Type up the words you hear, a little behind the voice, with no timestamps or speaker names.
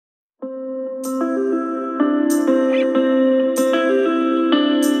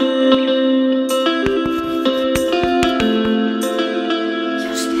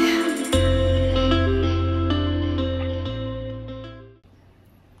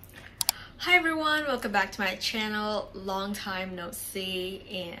Hi everyone, welcome back to my channel. Long time no see,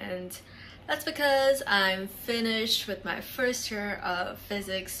 and that's because I'm finished with my first year of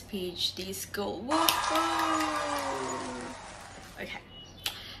physics PhD school. Okay,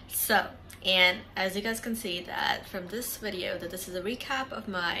 so, and as you guys can see that from this video, that this is a recap of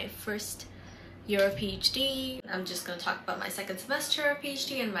my first year of PhD. I'm just going to talk about my second semester of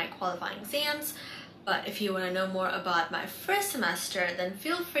PhD and my qualifying exams. But if you want to know more about my first semester, then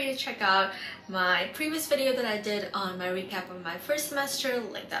feel free to check out my previous video that I did on my recap of my first semester,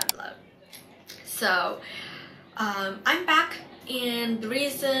 link down below. So I'm back, and the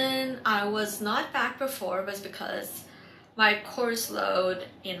reason I was not back before was because my course load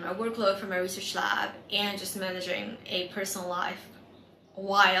and my workload for my research lab and just managing a personal life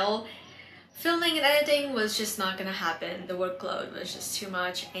while filming and editing was just not gonna happen. The workload was just too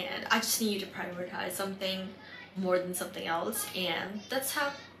much, and I just needed to prioritize something more than something else, and that's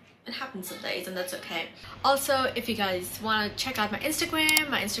how it happens some days, and that's okay. Also, if you guys want to check out my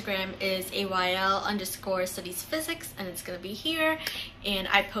Instagram is AYL_studiesphysics, and it's gonna be here, and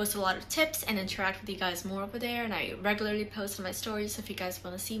I post a lot of tips and interact with you guys more over there, and I regularly post on my stories, so if you guys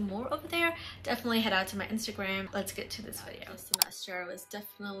want to see more over there, definitely head out to my Instagram. Let's get to this video. This semester was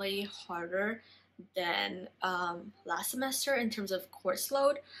definitely harder than last semester in terms of course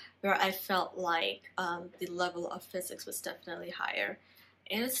load, where I felt like the level of physics was definitely higher.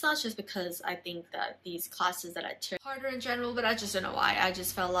 And it's not just because I think that these classes that I took harder in general, but I just don't know why. I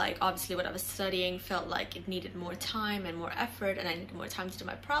just felt like obviously what I was studying felt like it needed more time and more effort, and I needed more time to do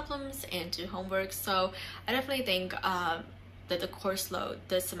my problems and do homework. So I definitely think that the course load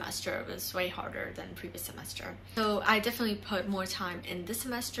this semester was way harder than previous semester. So I definitely put more time in this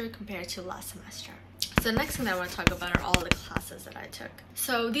semester compared to last semester. So the next thing that I want to talk about are all the classes that I took.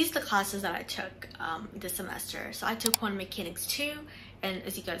 So these are the classes that I took this semester. So I took Quantum Mechanics 2, and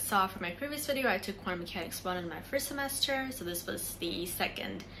as you guys saw from my previous video, I took Quantum Mechanics 1 in my first semester, so this was the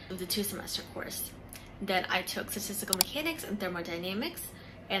second of the 2-semester course. Then I took Statistical Mechanics and Thermodynamics,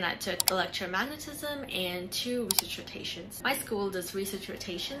 and I took Electromagnetism and 2 research rotations. My school does research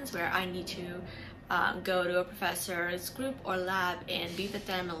rotations where I need to go to a professor's group or lab and be with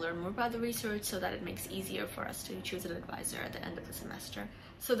them and learn more about the research, so that it makes it easier for us to choose an advisor at the end of the semester.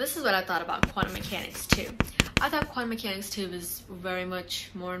 So this is what I thought about Quantum Mechanics 2. I thought Quantum Mechanics 2 was very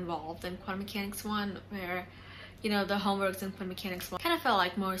much more involved than Quantum Mechanics 1, where, you know, the homeworks in Quantum Mechanics 1 kind of felt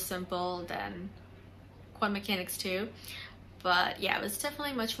like more simple than Quantum Mechanics 2. But yeah, it was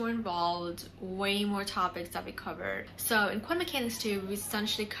definitely much more involved, way more topics that we covered. So in Quantum Mechanics 2, we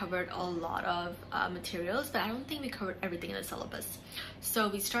essentially covered a lot of materials, but I don't think we covered everything in the syllabus. So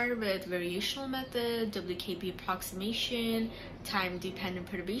we started with variational method, WKB approximation, time-dependent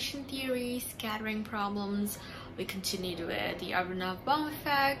perturbation theory, scattering problems. We continued with the Aronoff-Bohm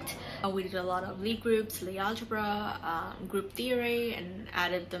effect. We did a lot of Lie groups, Lie algebra, group theory, and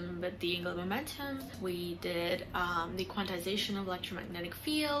added them with the angular momentum. We did the quantization of electromagnetic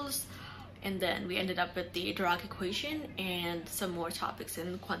fields, and then we ended up with the Dirac equation and some more topics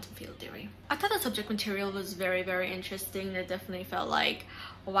in quantum field theory. I thought the subject material was very, very interesting. It definitely felt like,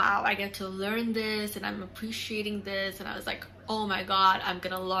 wow, I get to learn this, and I'm appreciating this, and I was like, oh my god, I'm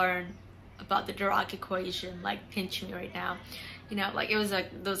gonna learn about the Dirac equation, like pinch me right now. You know, like it was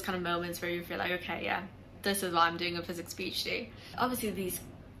like those kind of moments where you feel like, okay, yeah, this is why I'm doing a physics PhD. Obviously these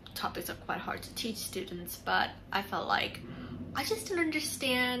topics are quite hard to teach students, but I felt like I just didn't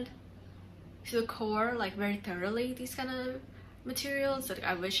understand to the core, like very thoroughly, these kind of materials that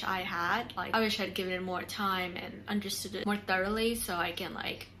I wish I had. Like I wish I'd given it more time and understood it more thoroughly, so I can,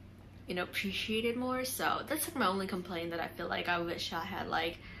 like, you know, appreciate it more. So that's like my only complaint, that I feel like I wish I had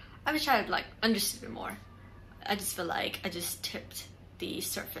understood it more. I just feel like I just tipped the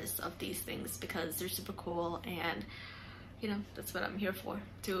surface of these things because they're super cool, and you know, that's what I'm here for,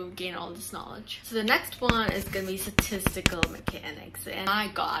 to gain all this knowledge. So the next one is gonna be statistical mechanics, and my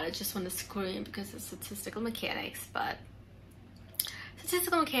god, I just want to scream because it's statistical mechanics. But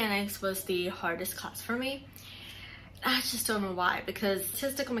statistical mechanics was the hardest class for me. I just don't know why, because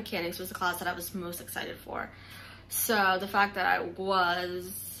statistical mechanics was the class that I was most excited for. So the fact that I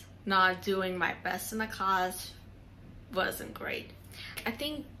was not doing my best in the class wasn't great. I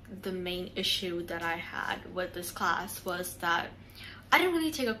think the main issue that I had with this class was that I didn't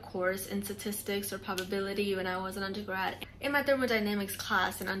really take a course in statistics or probability when I was an undergrad. In my thermodynamics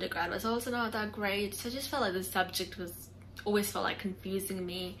class in undergrad was also not that great, so I just felt like the subject always felt like confusing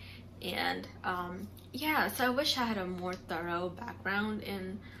me. And yeah, so I wish I had a more thorough background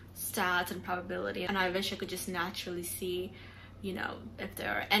in stats and probability, and I wish I could just naturally see you know, if there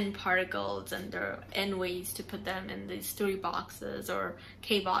are n particles and there are n ways to put them in these 3 boxes or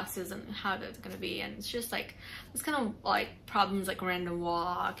k boxes and how that's going to be. And it's just like it's kind of like problems like random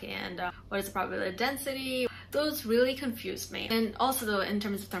walk and what is the probability density. Those really confused me. And also though, in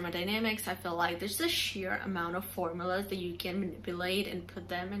terms of thermodynamics, I feel like there's a sheer amount of formulas that you can manipulate and put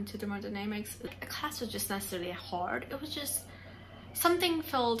them into thermodynamics. The class was just necessarily hard. It was just something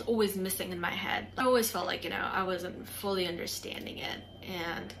felt always missing in my head. I always felt like, you know, I wasn't fully understanding it,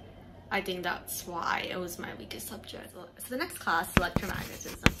 and I think that's why it was my weakest subject. So the next class,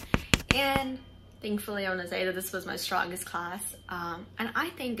 electromagnetism, and thankfully I want to say that this was my strongest class, and I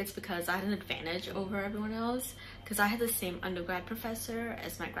think it's because I had an advantage over everyone else because I had the same undergrad professor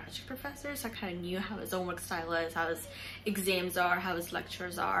as my graduate professor, so I kind of knew how his homework style is, how his exams are, how his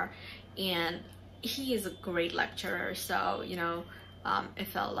lectures are, and he is a great lecturer. So, you know, it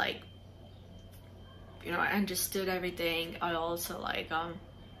felt like, you know, I understood everything. I also like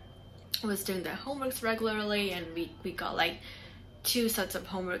was doing the homeworks regularly, and we got like 2 sets of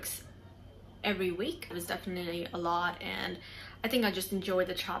homeworks every week. It was definitely a lot, and I think I just enjoyed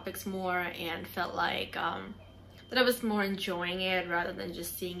the topics more and felt like that I was more enjoying it rather than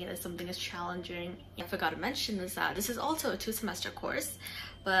just seeing it as something as challenging. I forgot to mention is that this is also a 2-semester course,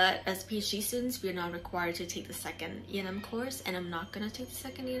 but as PhD students, we are not required to take the second E&M course, and I'm not going to take the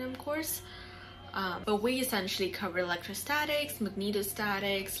second E&M course. But we essentially cover electrostatics,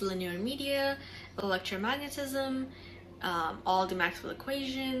 magnetostatics, linear media, electromagnetism, all the Maxwell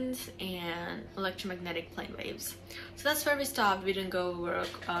equations, and electromagnetic plane waves. So that's where we stopped. We didn't go over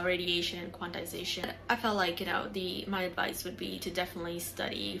radiation and quantization. I felt like, you know, my advice would be to definitely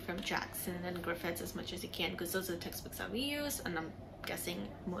study from Jackson and Griffiths as much as you can, because those are the textbooks that we use, and I'm guessing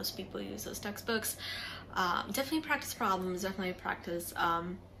most people use those textbooks. Definitely practice problems, definitely practice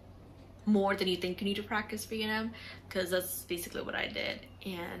more than you think you need to practice for U&M, because that's basically what I did.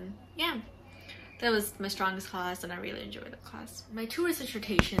 And yeah, that was my strongest class, and I really enjoyed that class. My 2 research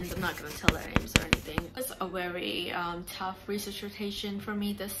rotations, I'm not going to tell their names or anything. It was a very tough research rotation for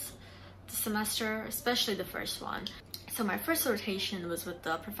me this semester, especially the first one. So my first rotation was with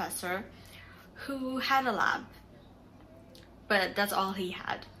the professor who had a lab, but that's all he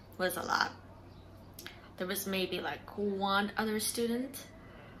had was a lab. There was maybe like 1 other student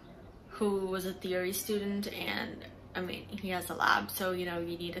who was a theory student, and I mean, he has a lab, so, you know,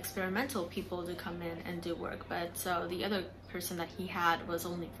 you need experimental people to come in and do work. But so the other person that he had was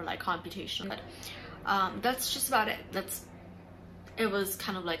only for like computation. But that's just about it. It was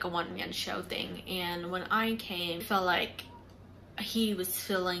kind of like a one-man show thing. And when I came, I felt like he was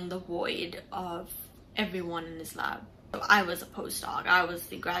filling the void of everyone in his lab. So I was a postdoc, I was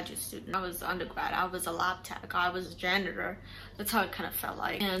the graduate student, I was undergrad, I was a lab tech, I was a janitor. That's how it kind of felt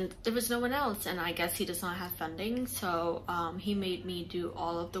like. And there was no one else, and I guess he does not have funding, so he made me do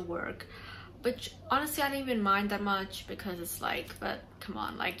all of the work. Which honestly I didn't even mind that much, because it's like, but come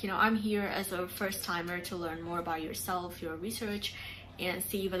on, like, you know, I'm here as a first timer to learn more about yourself, your research, and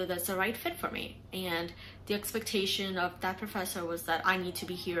see whether that's the right fit for me. And the expectation of that professor was that I need to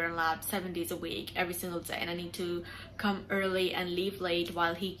be here in lab 7 days a week, every single day, and I need to come early and leave late,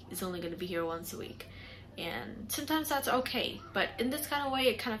 while he is only going to be here once a week. And sometimes that's okay, but in this kind of way,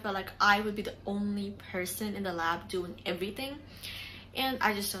 it kind of felt like I would be the only person in the lab doing everything. And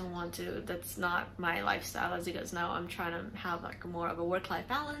I just don't want to. That's not my lifestyle. As you guys know, I'm trying to have like more of a work-life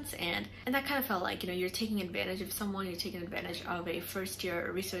balance, and that kind of felt like, you know, you're taking advantage of someone, you're taking advantage of a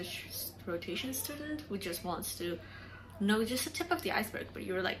first-year research rotation student who just wants to know just the tip of the iceberg, but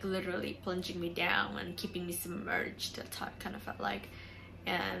you're like literally plunging me down and keeping me submerged. That's how it kind of felt like.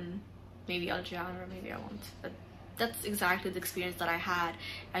 And maybe I'll drown, or maybe I won't, but that's exactly the experience that I had.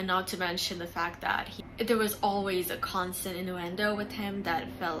 And not to mention the fact that there was always a constant innuendo with him that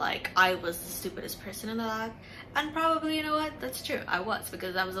felt like I was the stupidest person in the lab. And probably, you know what, that's true, I was,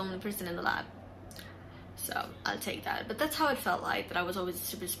 because I was the only person in the lab. So I'll take that. But that's how it felt like, that I was always the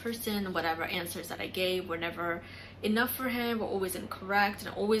stupidest person. Whatever answers that I gave were never enough for him, were always incorrect,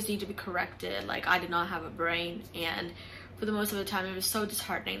 and always need to be corrected. Like, I did not have a brain. And for the most of the time, it was so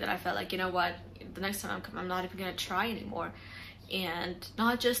disheartening that I felt like, you know what, the next time I'm not even gonna try anymore. And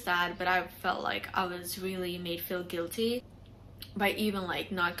not just that, but I felt like I was really made feel guilty by even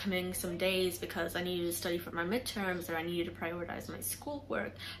like not coming some days because I needed to study for my midterms, or I needed to prioritize my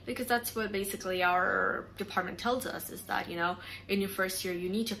schoolwork, because that's what basically our department tells us, is that, you know, in your first year you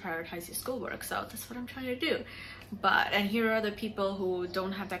need to prioritize your schoolwork. So that's what I'm trying to do. And here are other people who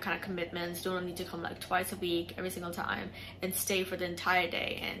don't have that kind of commitments, don't need to come like twice a week every single time and stay for the entire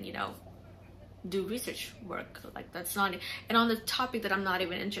day, and, you know, do research work. Like that's not, and on the topic that I'm not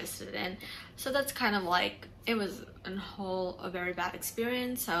even interested in. So that's kind of like, it was a very bad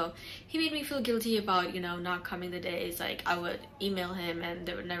experience. So he made me feel guilty about, you know, not coming the days. Like I would email him and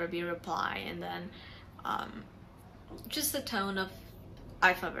there would never be a reply, and then just the tone of,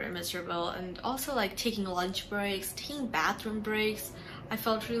 I felt very miserable. And also like taking lunch breaks, taking bathroom breaks, I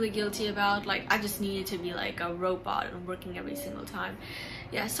felt really guilty about. Like I just needed to be like a robot and working every single time.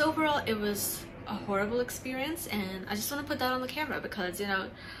 Yeah, so overall it was a horrible experience, and I just want to put that on the camera because, you know,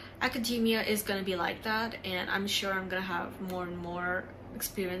 academia is going to be like that, and I'm sure I'm going to have more and more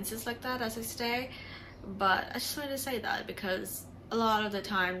experiences like that as I stay. But I just wanted to say that because a lot of the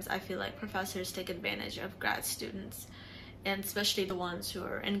times I feel like professors take advantage of grad students, and especially the ones who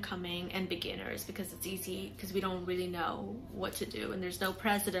are incoming and beginners, because it's easy, because we don't really know what to do and there's no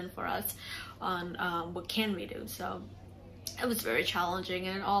precedent for us on what can we do. So it was very challenging,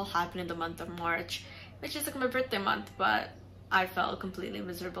 and it all happened in the month of March, which is like my birthday month, but I felt completely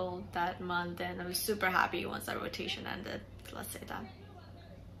miserable that month, and I was super happy once that rotation ended, let's say that.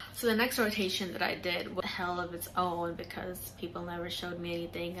 So the next rotation that I did was hell of its own because people never showed me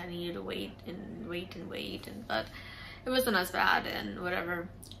anything. I needed to wait, but it wasn't as bad, and whatever,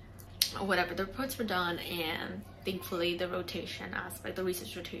 the reports were done, and thankfully the rotation aspect, the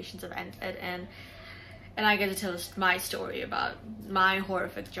research rotations have ended, and I get to tell my story about my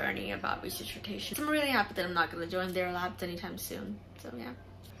horrific journey about research rotations. I'm really happy that I'm not going to join their labs anytime soon, so yeah.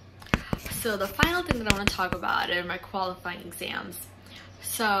 So the final thing that I want to talk about are my qualifying exams.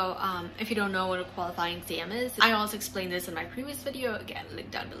 So if you don't know what a qualifying exam is, I also explained this in my previous video, again, link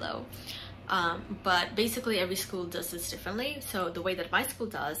down below. But basically every school does this differently. So the way that my school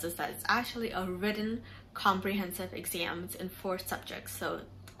does is that it's actually a written comprehensive exams in 4 subjects. So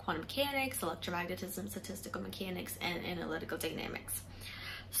quantum mechanics, electromagnetism, statistical mechanics, and analytical dynamics.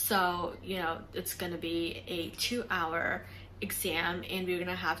 So, you know, it's going to be a 2-hour exam, and we're going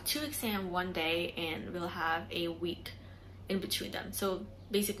to have 2 exams one day, and we'll have a week in between them. So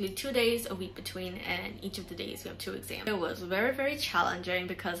basically 2 days, a week between, and each of the days we have 2 exams. It was very, very challenging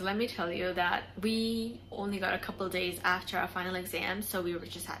because let me tell you that we only got a couple of days after our final exams. So we were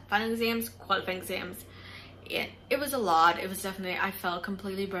just had final exams, qualifying exams. It was a lot. It was definitely, I felt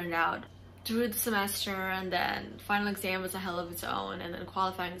completely burned out through the semester, and then final exam was a hell of its own, and then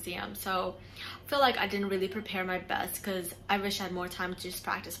qualifying exam. So I feel like I didn't really prepare my best because I wish I had more time to just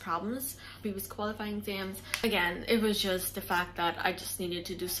practice problems. Previous qualifying exams, again, it was just the fact that I just needed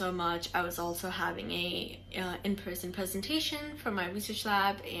to do so much. I was also having a in-person presentation for my research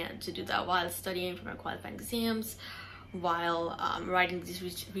lab, and to do that while studying for my qualifying exams, while writing these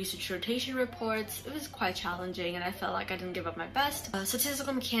research rotation reports. It was quite challenging, and I felt like I didn't give up my best.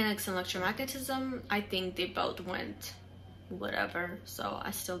 Statistical mechanics and electromagnetism, I think they both went whatever, so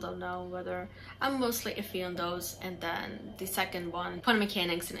I still don't know whether, I'm mostly iffy on those. And then the second one, quantum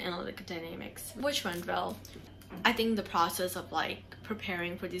mechanics and analytical dynamics, which went well. I think the process of like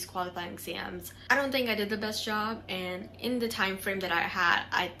preparing for these qualifying exams, I don't think I did the best job, and in the time frame that I had,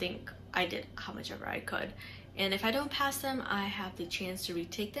 I think I did how much ever I could. And if I don't pass them, I have the chance to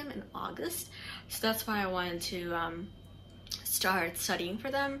retake them in August. So that's why I wanted to start studying for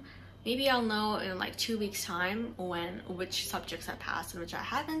them. Maybe I'll know in like 2 weeks time which subjects I passed and which I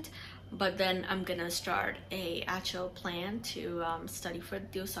haven't. But then I'm gonna start a actual plan to study for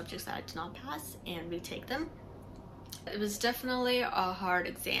those subjects that I did not pass and retake them. It was definitely a hard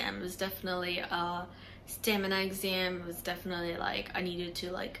exam. It was definitely a stamina exam. It was definitely like I needed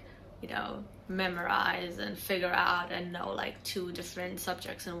to like, you know, memorize and figure out and know like 2 different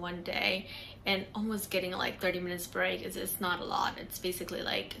subjects in one day, and almost getting like 30 minutes break is not a lot. It's basically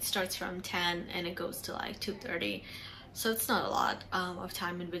like it starts from 10 and it goes to like 2:30, so it's not a lot of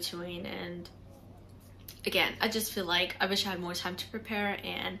time in between. And again, I just feel like I wish I had more time to prepare,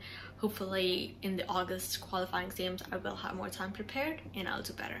 and hopefully in the August qualifying exams I will have more time prepared and I'll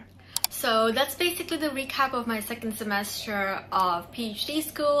do better. So that's basically the recap of my second semester of PhD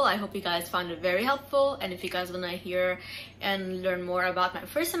school. I hope you guys found it very helpful, and if you guys want to hear and learn more about my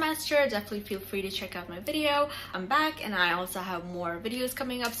first semester, definitely feel free to check out my video. I'm back, and I also have more videos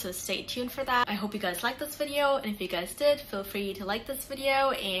coming up, so stay tuned for that. I hope you guys liked this video, and if you guys did, feel free to like this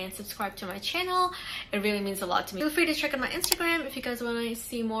video and subscribe to my channel. It really means a lot to me. Feel free to check out my Instagram if you guys want to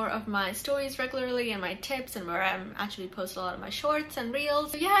see more of my stories regularly and my tips, and where I'm actually post a lot of my shorts and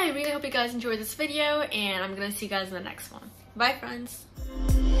reels. So yeah, I really hope you guys enjoyed this video, and I'm gonna see you guys in the next one. Bye friends!